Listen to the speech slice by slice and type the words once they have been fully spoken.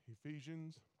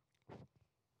Ephesians.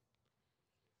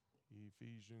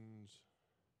 Ephesians.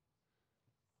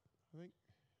 I think,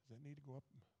 does that need to go up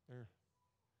there?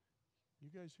 You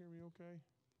guys hear me okay?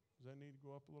 Does that need to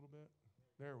go up a little bit?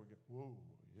 There we go. Whoa,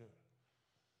 yeah.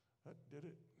 That did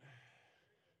it.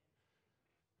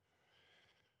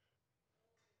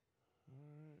 All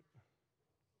right.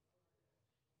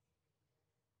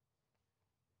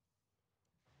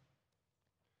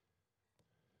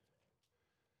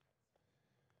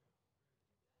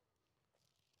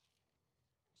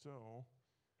 So,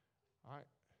 I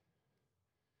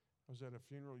was at a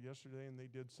funeral yesterday and they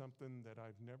did something that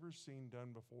I've never seen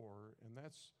done before, and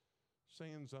that's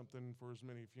saying something for as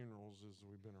many funerals as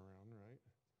we've been around, right?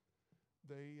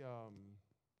 They,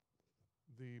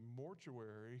 the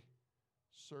mortuary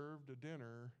served a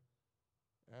dinner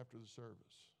after the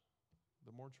service.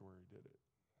 The mortuary did it.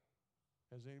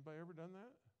 Has anybody ever done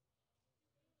that?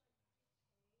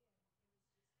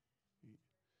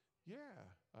 Yeah.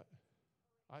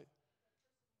 I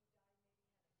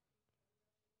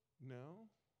no.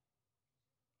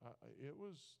 It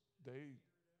was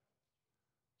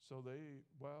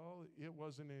well, it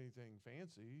wasn't anything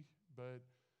fancy, but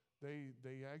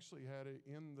they actually had it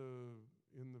in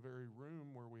the very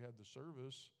room where we had the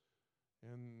service,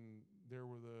 and there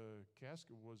where the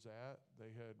casket was at,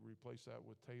 they had replaced that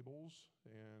with tables,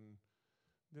 and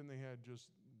then they had just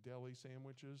deli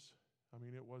sandwiches. I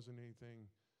mean, it wasn't anything,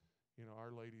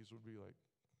 our ladies would be like,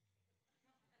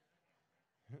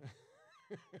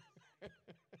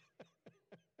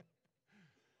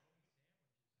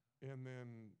 and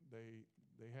then they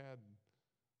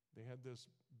had this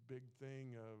big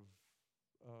thing of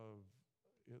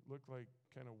it looked like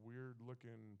kind of weird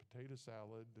looking potato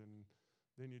salad, and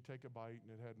then you take a bite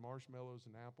and it had marshmallows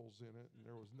and apples in it, and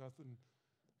there was nothing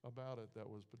about it that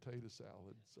was potato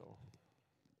salad. So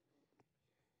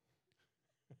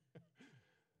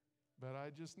but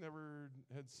I just never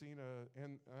had seen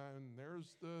and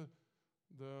there's the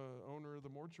owner of the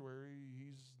mortuary.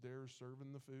 He's there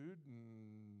serving the food,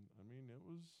 and I mean it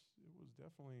was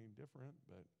definitely different.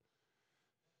 But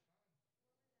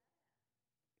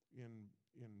in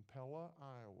Pella,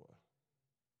 Iowa,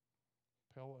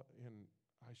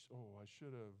 I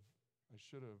should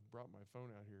have brought my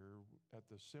phone out here at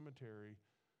the cemetery.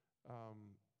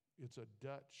 It's a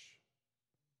Dutch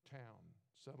town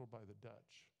settled by the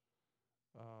Dutch.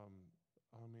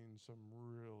 I mean, some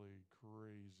really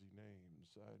crazy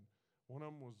names. One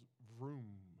of them was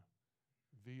Vroom,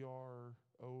 Vroom,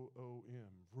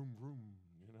 Vroom Vroom,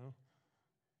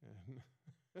 and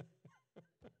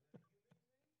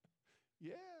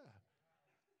yeah,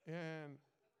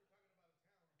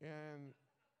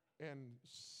 and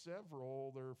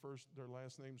several their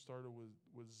last name started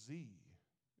with Z.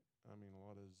 I mean, a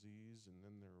lot of Z's, and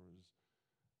then there was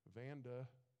Vanda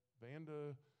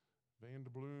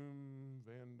Bloom,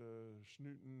 Vanda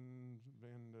Schnuten,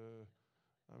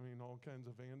 I mean, all kinds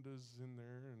of Vandas in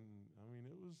there. And I mean,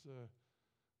 it was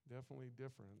definitely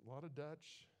different. A lot of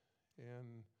Dutch.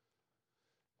 And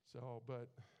so, but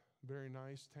very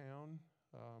nice town.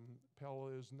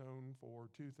 Pella is known for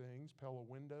two things: Pella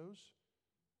windows.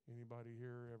 Anybody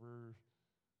here ever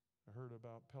heard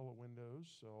about Pella windows?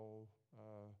 So,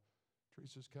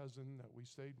 Teresa's cousin that we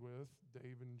stayed with,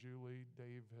 Dave and Julie.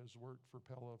 Dave has worked for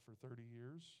Pella for 30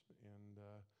 years and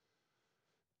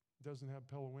doesn't have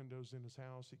Pella windows in his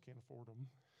house. He can't afford them.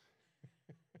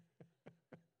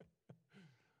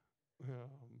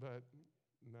 But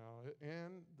no.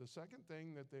 And the second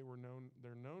thing that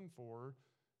they're known for,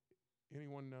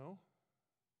 anyone know?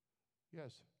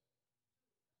 Yes.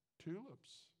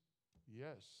 Tulips.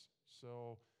 Yes.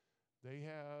 So they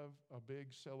have a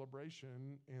big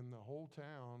celebration in the whole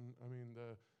town. I mean,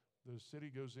 the city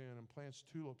goes in and plants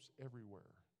tulips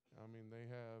everywhere. I mean, they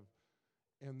have,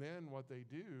 and then what they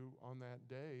do on that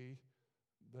day,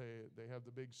 they have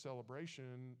the big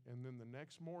celebration, and then the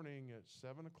next morning at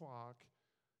 7 o'clock,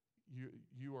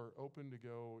 you are open to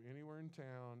go anywhere in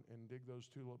town and dig those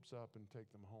tulips up and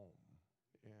take them home.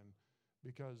 And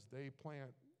because they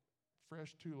plant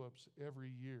fresh tulips every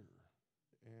year.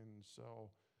 And so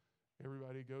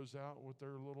everybody goes out with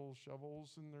their little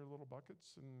shovels and their little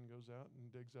buckets and goes out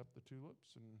and digs up the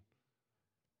tulips and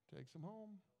takes them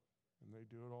home. And they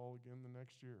do it all again the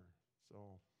next year.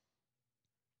 So,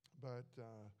 but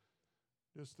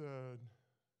just a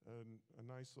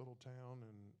nice little town.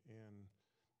 And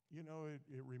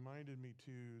it reminded me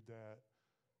too that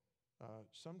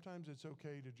sometimes it's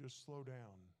okay to just slow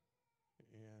down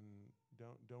and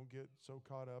don't get so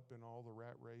caught up in all the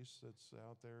rat race that's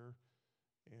out there,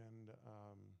 and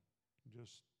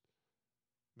just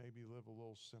maybe live a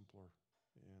little simpler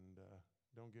and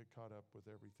don't get caught up with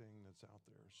everything that's out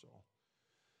there. So,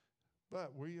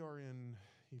 but we are in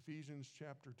Ephesians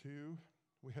chapter 2.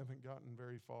 We haven't gotten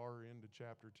very far into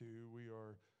chapter 2. We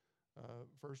are,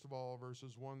 first of all,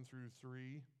 verses 1 through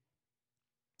 3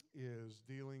 is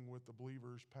dealing with the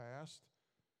believer's past.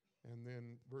 And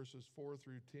then verses 4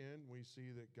 through 10, we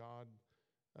see that God,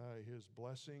 his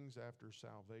blessings after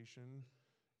salvation.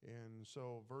 And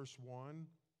so verse 1,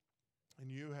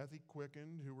 and you hath he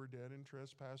quickened who were dead in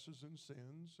trespasses and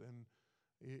sins. And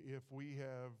if we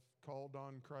have called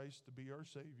on Christ to be our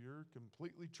Savior,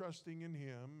 completely trusting in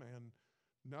him and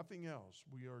nothing else,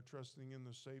 we are trusting in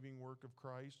the saving work of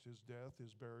Christ, his death,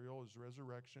 his burial, his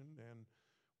resurrection. And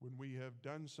when we have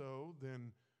done so,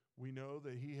 then we know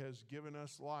that he has given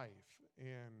us life.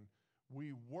 And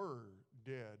we were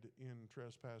dead in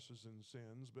trespasses and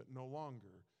sins, but no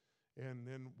longer. And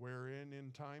then wherein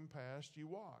in time past you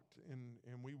walked,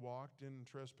 and we walked in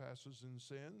trespasses and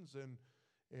sins,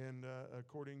 and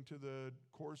according to the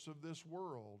course of this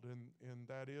world, and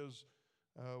that is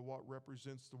what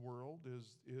represents the world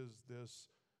is this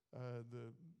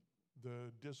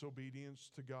the disobedience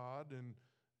to God,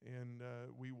 and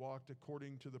we walked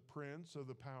according to the prince of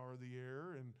the power of the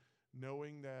air, and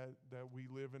knowing that we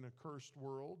live in a cursed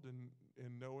world,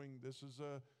 and knowing this is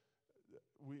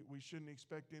we shouldn't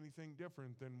expect anything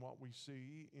different than what we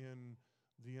see in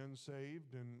the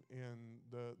unsaved, and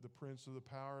the prince of the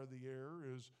power of the air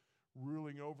is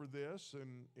ruling over this,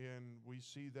 and we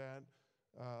see that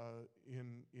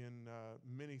in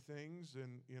many things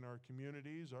in our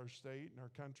communities, our state, and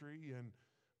our country,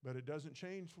 but it doesn't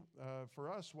change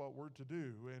for us what we're to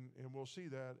do, and we'll see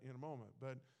that in a moment.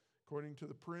 But according to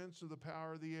the prince of the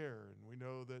power of the air, and we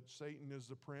know that Satan is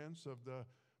the prince of the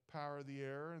power of the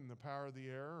air, and the power of the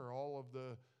air are all of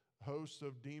the hosts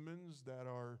of demons that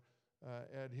are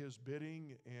at his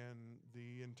bidding, and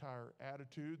the entire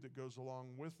attitude that goes along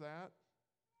with that.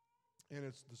 And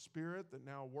it's the spirit that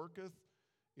now worketh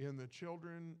in the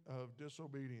children of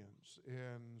disobedience.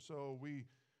 And so we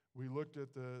looked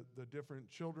at the different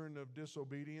children of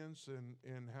disobedience,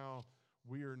 and how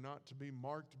we are not to be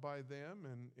marked by them.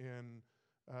 And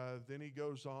then he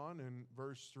goes on in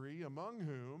verse 3, among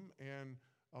whom and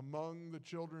among the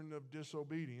children of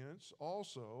disobedience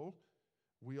also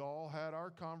we all had our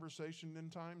conversation in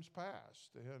times past.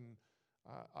 And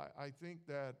I think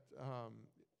that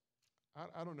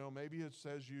I don't know, maybe it's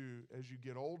as you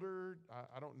get older,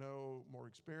 I don't know, more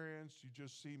experience, you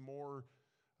just see more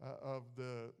of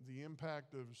the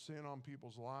impact of sin on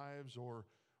people's lives or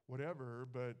whatever.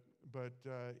 But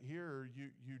here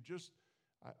you just,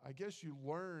 I guess you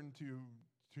learn to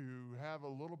have a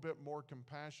little bit more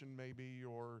compassion maybe,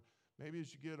 or maybe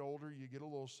as you get older you get a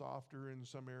little softer in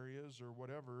some areas or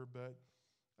whatever. But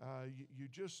you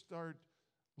just start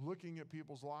looking at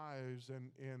people's lives,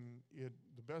 and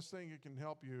the best thing it can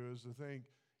help you is to think,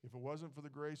 if it wasn't for the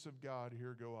grace of God,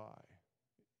 here go I.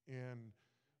 And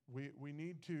we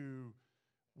need to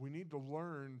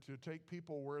learn to take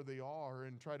people where they are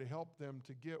and try to help them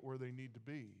to get where they need to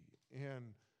be.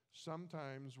 And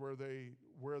sometimes where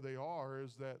they are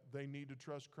is that they need to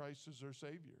trust Christ as their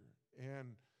Savior,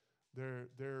 and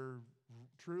there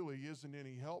truly isn't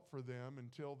any help for them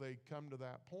until they come to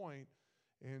that point.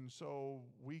 And so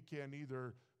we can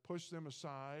either push them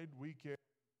aside, we can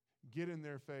get in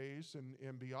their face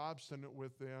and be obstinate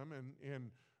with them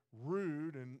and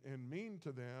rude and mean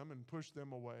to them and push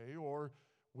them away, or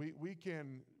we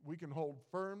can hold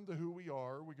firm to who we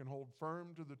are. We can hold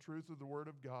firm to the truth of the Word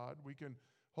of God. We can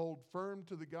hold firm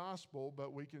to the gospel,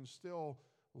 but we can still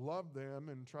love them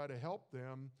and try to help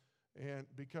them, and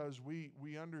because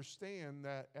we understand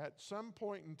that at some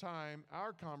point in time,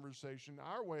 our conversation,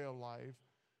 our way of life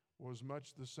was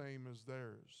much the same as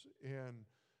theirs.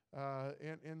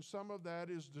 And some of that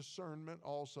is discernment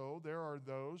also. There are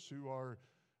those who are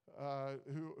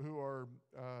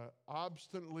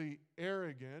obstinately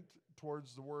arrogant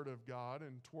towards the Word of God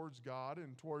and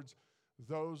towards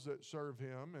those that serve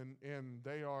Him, and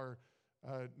they are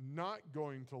not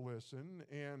going to listen,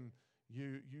 and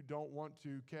you don't want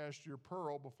to cast your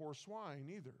pearl before swine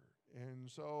either. And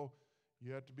so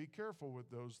you have to be careful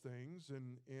with those things.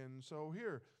 And so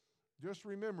here, just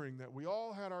remembering that we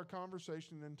all had our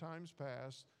conversation in times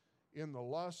past in the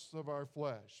lusts of our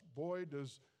flesh. Boy,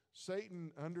 does Satan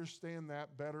understand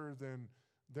that better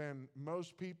than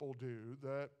most people do,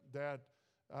 that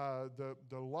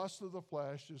the lust of the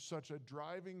flesh is such a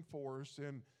driving force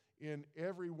in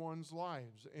everyone's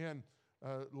lives. And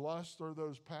lust are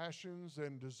those passions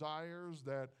and desires,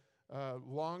 that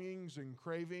longings and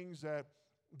cravings that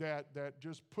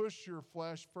just push your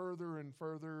flesh further and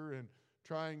further, and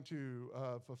trying to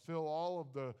fulfill all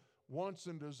of the wants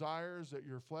and desires that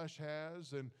your flesh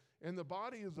has. And the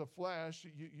body of the flesh,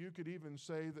 you could even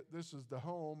say that this is the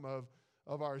home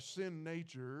of our sin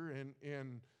nature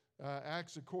and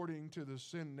acts according to the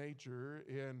sin nature.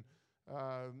 And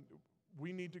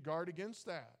we need to guard against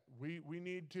that. We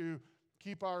need to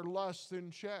keep our lusts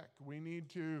in check. We need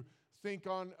to think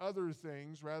on other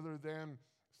things rather than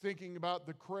thinking about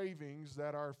the cravings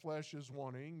that our flesh is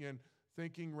wanting, and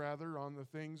thinking rather on the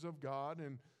things of God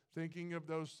and thinking of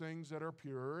those things that are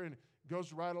pure. And it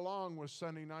goes right along with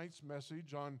Sunday night's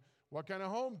message on what kind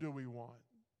of home do we want.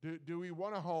 Do we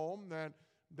want a home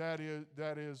that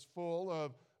is full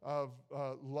of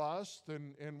lust,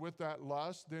 and with that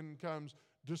lust then comes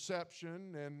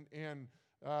deception and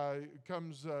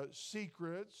comes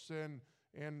secrets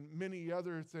and many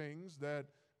other things that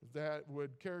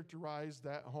would characterize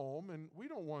that home, and we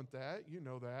don't want that, you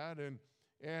know that,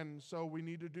 and so we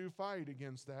need to fight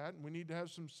against that, and we need to have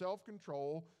some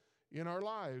self-control in our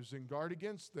lives and guard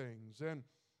against things. And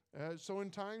so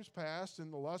in times past,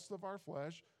 in the lust of our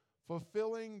flesh,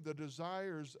 fulfilling the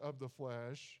desires of the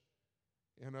flesh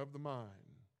and of the mind.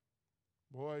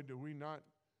 Boy, do we not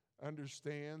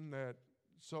understand that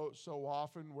so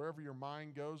often wherever your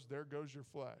mind goes, there goes your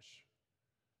flesh.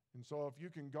 And so if you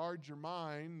can guard your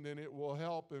mind, then it will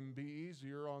help and be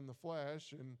easier on the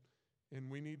flesh,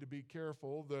 and we need to be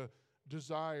careful. The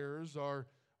desires are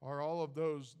all of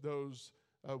those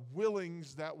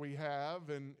willings that we have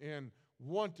and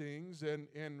wantings,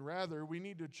 and rather we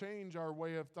need to change our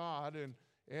way of thought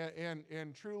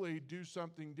and truly do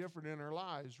something different in our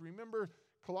lives. Remember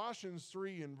Colossians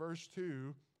 3 in verse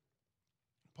 2,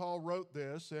 Paul wrote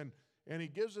this, and he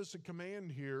gives us a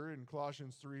command here in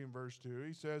Colossians 3 and verse 2.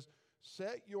 He says,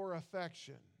 set your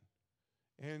affection.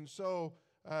 And so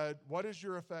what is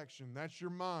your affection? That's your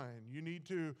mind. You need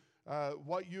to,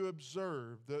 what you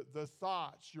observe, the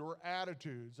thoughts, your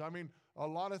attitudes. I mean, a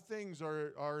lot of things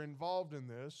are involved in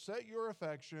this. Set your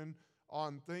affection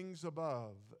on things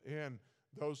above. And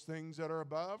those things that are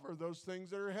above are those things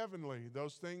that are heavenly,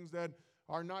 those things that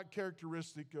are not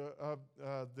characteristic of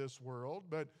this world,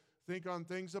 but think on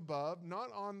things above, not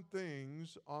on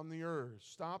things on the earth.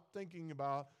 Stop thinking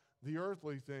about the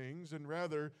earthly things and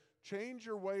rather change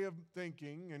your way of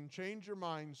thinking and change your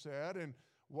mindset. And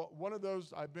one of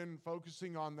those, I've been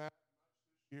focusing on that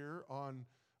this year on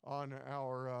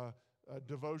our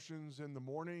devotions in the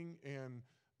morning. And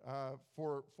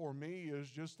for me is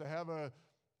just to have a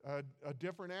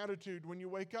different attitude when you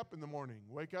wake up in the morning.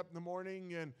 Wake up in the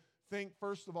morning and think,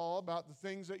 first of all, about the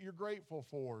things that you're grateful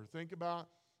for. Think about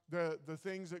the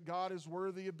things that God is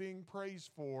worthy of being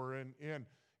praised for, and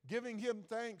giving Him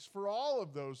thanks for all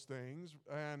of those things,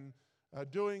 and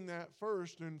doing that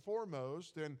first and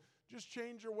foremost, and just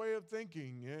change your way of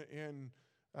thinking and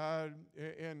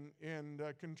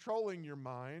controlling your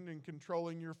mind and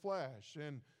controlling your flesh.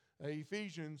 And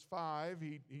Ephesians 5,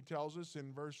 he tells us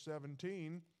in verse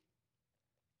 17,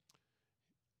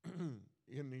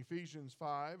 in Ephesians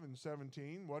 5 and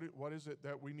 17, what is it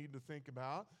that we need to think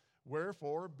about?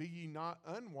 Wherefore, be ye not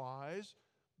unwise,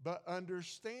 but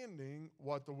understanding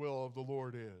what the will of the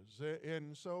Lord is.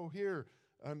 And so here,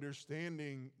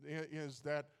 understanding is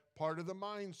that part of the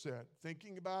mindset.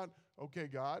 Thinking about, okay,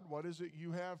 God, what is it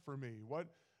you have for me?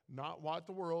 Not what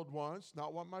the world wants,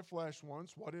 not what my flesh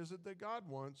wants. What is it that God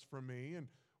wants from me? And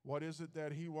what is it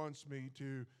that He wants me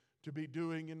to be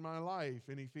doing in my life?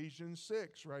 In Ephesians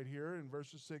 6, right here in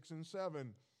verses 6 and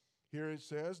 7, here it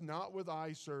says, not with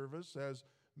eye service as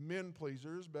men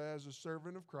pleasers, but as a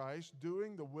servant of Christ,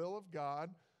 doing the will of God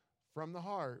from the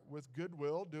heart, with good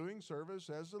will, doing service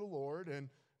as to the Lord and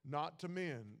not to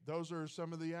men. Those are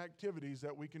some of the activities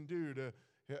that we can do to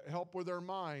help with our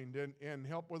mind and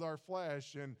help with our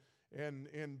flesh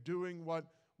and doing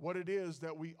what it is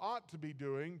that we ought to be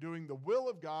doing the will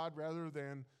of God rather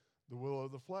than the will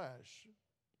of the flesh.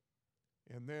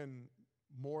 And then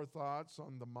more thoughts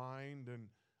on the mind. And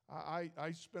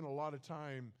I spent a lot of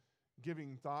time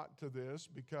giving thought to this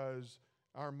because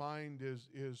our mind is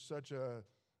such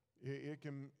it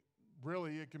can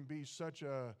be such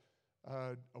a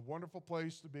wonderful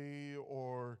place to be,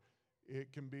 or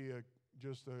it can be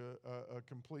just a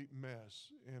complete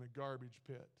mess and a garbage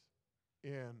pit.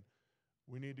 And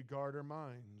we need to guard our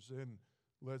minds, and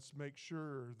let's make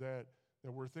sure that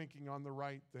we're thinking on the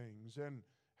right things. And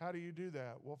how do you do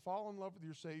that? Well, fall in love with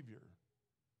your Savior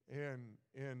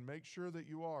and make sure that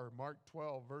you are. Mark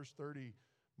 12, verse 30,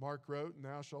 Mark wrote, and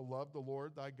thou shalt love the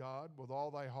Lord thy God with all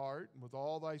thy heart, and with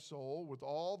all thy soul, with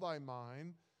all thy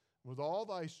mind, with all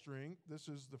thy strength. This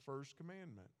is the first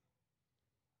commandment.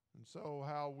 And so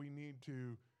how we need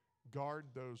to guard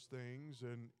those things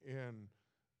and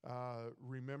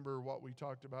Remember what we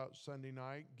talked about Sunday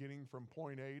night, getting from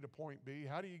point A to point B.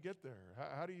 How do you get there?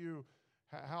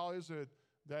 How is it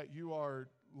that you are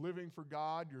living for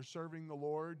God, you're serving the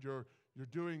Lord, you're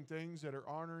doing things that are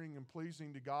honoring and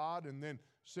pleasing to God, and then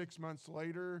 6 months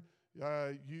later,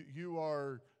 you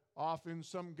are off in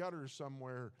some gutter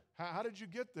somewhere? How did you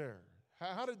get there?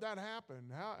 How did that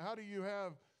happen? How do you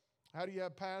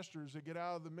have pastors that get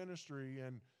out of the ministry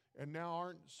and now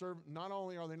aren't serving? Not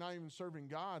only are they not even serving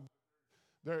God,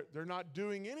 they're not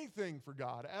doing anything for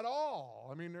God at all.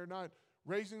 I mean, they're not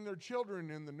raising their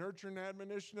children in the nurture and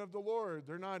admonition of the Lord.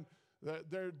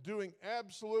 They're doing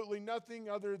absolutely nothing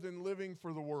other than living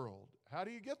for the world. How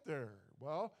do you get there?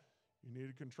 Well, you need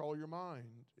to control your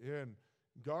mind and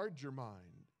guard your mind.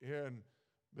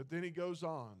 But then he goes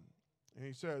on and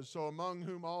he says, so among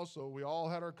whom also we all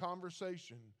had our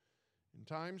conversation in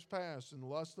times past in the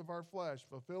lust of our flesh,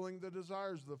 fulfilling the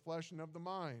desires of the flesh and of the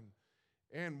mind,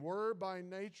 and were by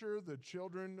nature the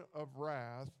children of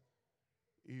wrath,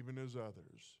 even as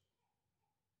others.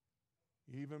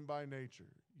 Even by nature.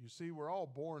 You see, we're all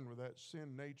born with that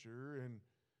sin nature, and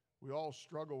we all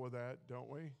struggle with that, don't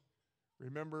we?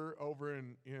 Remember over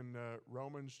in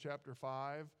Romans chapter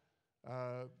 5,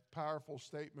 powerful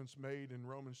statements made in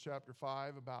Romans chapter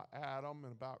 5 about Adam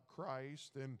and about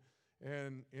Christ. And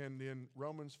in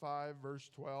Romans 5, verse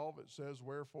 12, it says,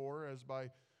 wherefore, as by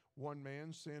one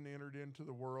man sin entered into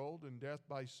the world, and death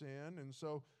by sin, and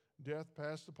so death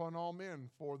passed upon all men,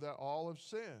 for that all have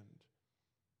sinned.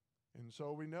 And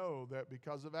so we know that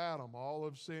because of Adam, all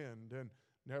have sinned. And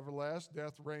nevertheless,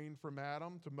 death reigned from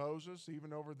Adam to Moses,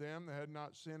 even over them that had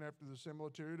not sinned after the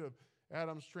similitude of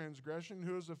Adam's transgression,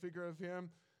 who is a figure of him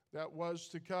that was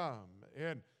to come.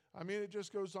 And I mean, it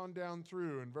just goes on down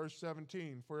through in verse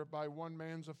 17, for if by one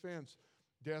man's offense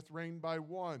death reigned by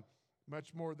one,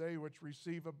 much more they which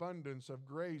receive abundance of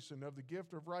grace and of the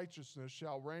gift of righteousness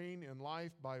shall reign in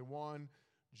life by one,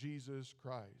 Jesus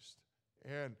Christ.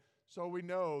 And so we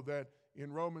know that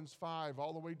in Romans 5,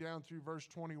 all the way down through verse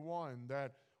 21,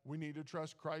 that we need to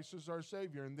trust Christ as our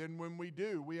Savior. And then when we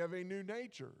do, we have a new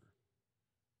nature.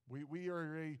 We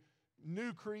are a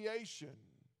new creation.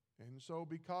 And so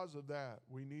because of that,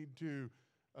 we need to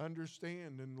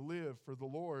understand and live for the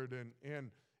Lord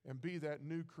and be that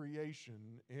new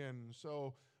creation. And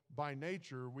so by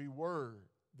nature, we were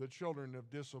the children of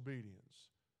disobedience,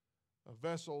 a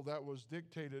vessel that was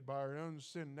dictated by our own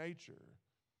sin nature.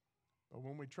 But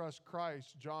when we trust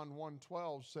Christ, John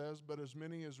 1:12 says, but as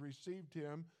many as received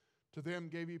him, to them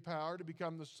gave he power to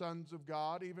become the sons of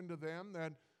God, even to them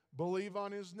that believe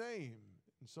on his name.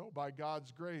 And so by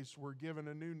God's grace, we're given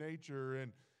a new nature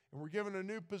and we're given a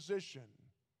new position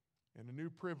and a new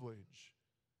privilege.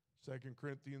 2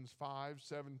 Corinthians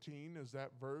 5:17 is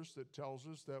that verse that tells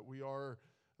us that we are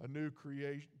a new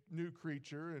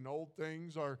creature, and old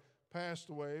things are passed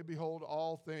away. Behold,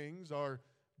 all things are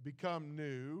become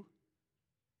new.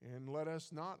 And let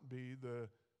us not be the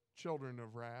children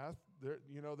of wrath.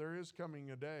 There is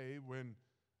coming a day when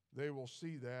they will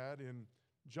see that. In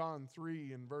John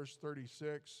 3 in verse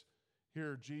 36,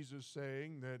 hear Jesus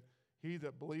saying that he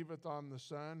that believeth on the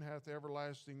Son hath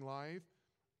everlasting life.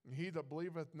 And he that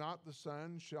believeth not the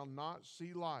Son shall not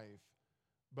see life,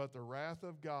 but the wrath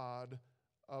of God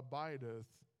abideth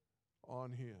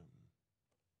on him.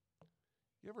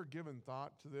 You ever given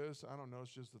thought to this? I don't know,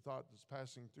 it's just a thought that's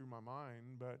passing through my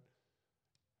mind, but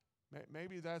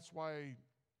maybe that's why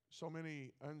so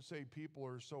many unsaved people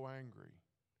are so angry.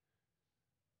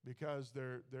 Because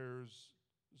there's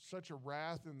such a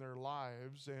wrath in their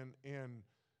lives, and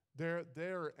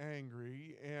they're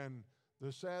angry, and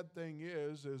the sad thing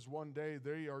is one day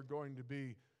they are going to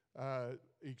be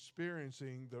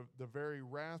experiencing the very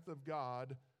wrath of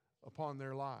God upon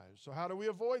their lives. So how do we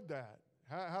avoid that?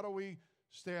 How do we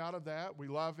stay out of that? We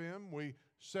love him. We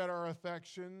set our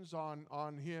affections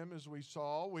on him, as we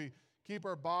saw. We keep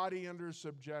our body under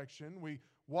subjection. We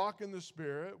walk in the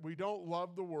Spirit. We don't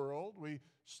love the world. We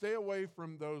stay away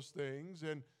from those things,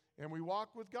 and we walk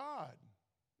with God.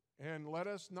 And let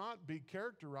us not be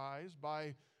characterized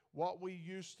by what we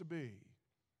used to be.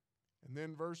 And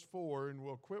then verse 4, and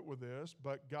we'll quit with this,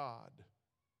 but God.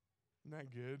 Isn't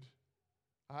that good?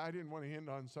 I didn't want to end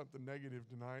on something negative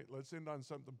tonight. Let's end on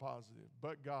something positive.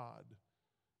 But God.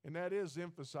 And that is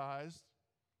emphasized.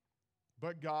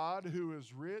 But God, who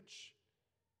is rich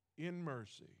in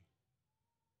mercy.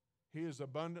 He is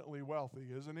abundantly wealthy,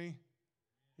 isn't he?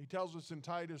 He tells us in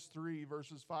Titus 3,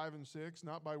 verses 5 and 6,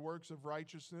 not by works of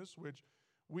righteousness, which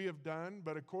we have done,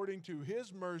 but according to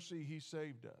his mercy he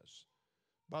saved us,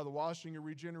 by the washing of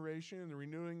regeneration and the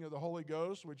renewing of the Holy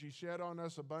Ghost, which he shed on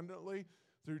us abundantly,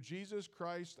 through Jesus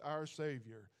Christ our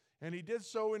Savior. And he did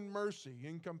so in mercy,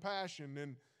 in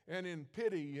compassion, and in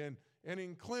pity, and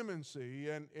in clemency.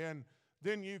 And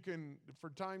then you can, for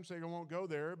time's sake, I won't go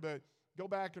there, but go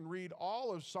back and read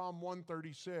all of Psalm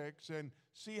 136 and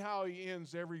see how he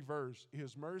ends every verse.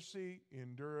 His mercy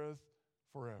endureth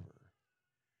forever.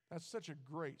 That's such a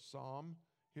great psalm.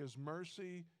 His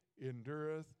mercy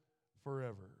endureth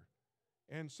forever.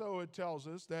 And so it tells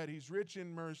us that he's rich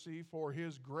in mercy for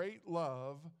his great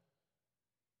love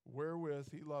wherewith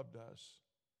he loved us.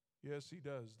 Yes, he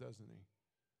does, doesn't he?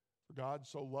 For God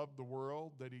so loved the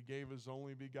world that he gave his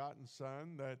only begotten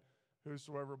Son, that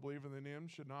whosoever believeth in him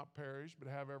should not perish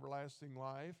but have everlasting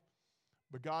life.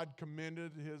 But God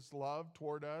commended his love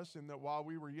toward us in that while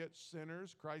we were yet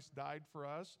sinners, Christ died for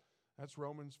us. That's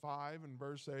Romans 5 and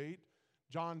verse 8.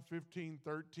 John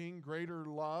 15:13, greater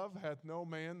love hath no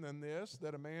man than this,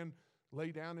 that a man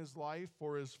lay down his life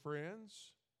for his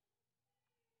friends.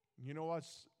 You know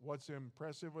what's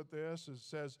impressive with this? It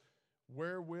says,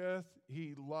 wherewith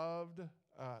he loved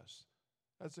us.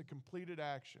 That's a completed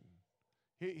action.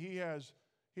 It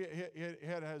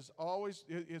has always,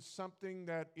 it's something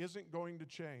that isn't going to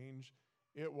change.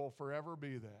 It will forever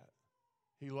be that.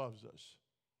 He loves us.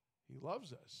 He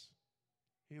loves us.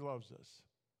 He loves us.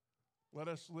 Let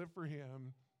us live for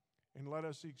him, and let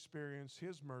us experience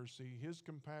his mercy, his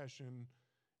compassion,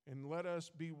 and let us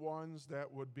be ones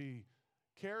that would be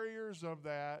carriers of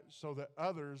that so that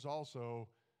others also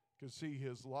could see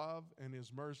his love and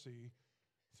his mercy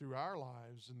through our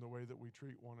lives in the way that we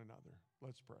treat one another.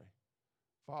 Let's pray.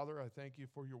 Father, I thank you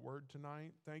for your word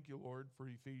tonight. Thank you, Lord, for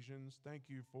Ephesians. Thank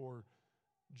you for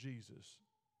Jesus.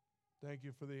 Thank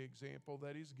you for the example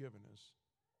that he's given us.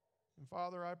 And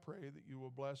Father, I pray that you will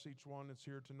bless each one that's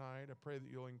here tonight. I pray that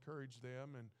you'll encourage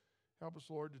them and help us,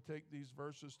 Lord, to take these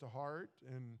verses to heart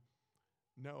and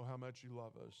know how much you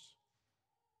love us.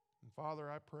 And Father,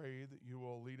 I pray that you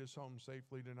will lead us home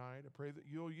safely tonight. I pray that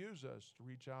you'll use us to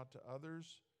reach out to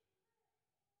others.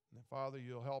 And that, Father,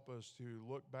 you'll help us to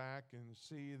look back and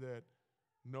see that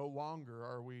no longer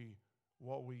are we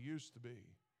what we used to be,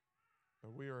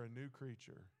 but we are a new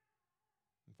creature.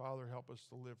 And Father, help us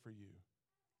to live for you.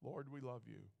 Lord, we love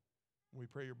you. We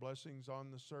pray your blessings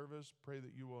on the service. Pray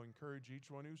that you will encourage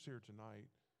each one who's here tonight.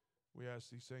 We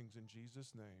ask these things in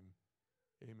Jesus' name.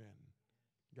 Amen.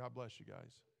 God bless you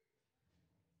guys.